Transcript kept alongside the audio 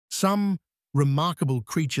Some remarkable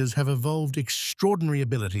creatures have evolved extraordinary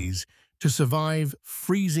abilities to survive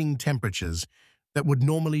freezing temperatures that would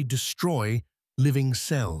normally destroy living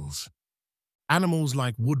cells. Animals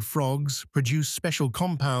like wood frogs produce special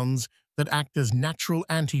compounds that act as natural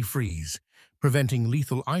antifreeze, preventing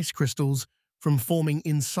lethal ice crystals from forming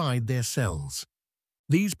inside their cells.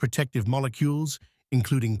 These protective molecules,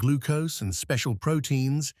 including glucose and special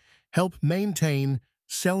proteins, help maintain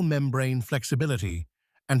cell membrane flexibility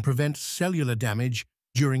and prevent cellular damage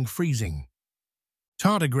during freezing.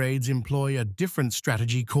 Tardigrades employ a different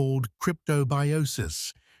strategy called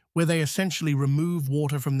cryptobiosis, where they essentially remove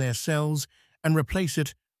water from their cells and replace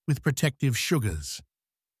it with protective sugars.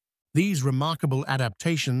 These remarkable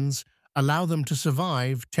adaptations allow them to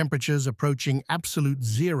survive temperatures approaching absolute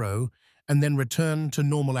zero and then return to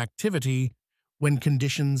normal activity when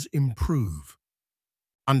conditions improve.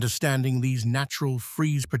 Understanding these natural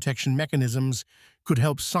freeze protection mechanisms could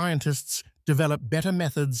help scientists develop better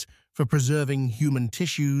methods for preserving human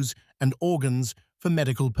tissues and organs for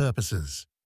medical purposes.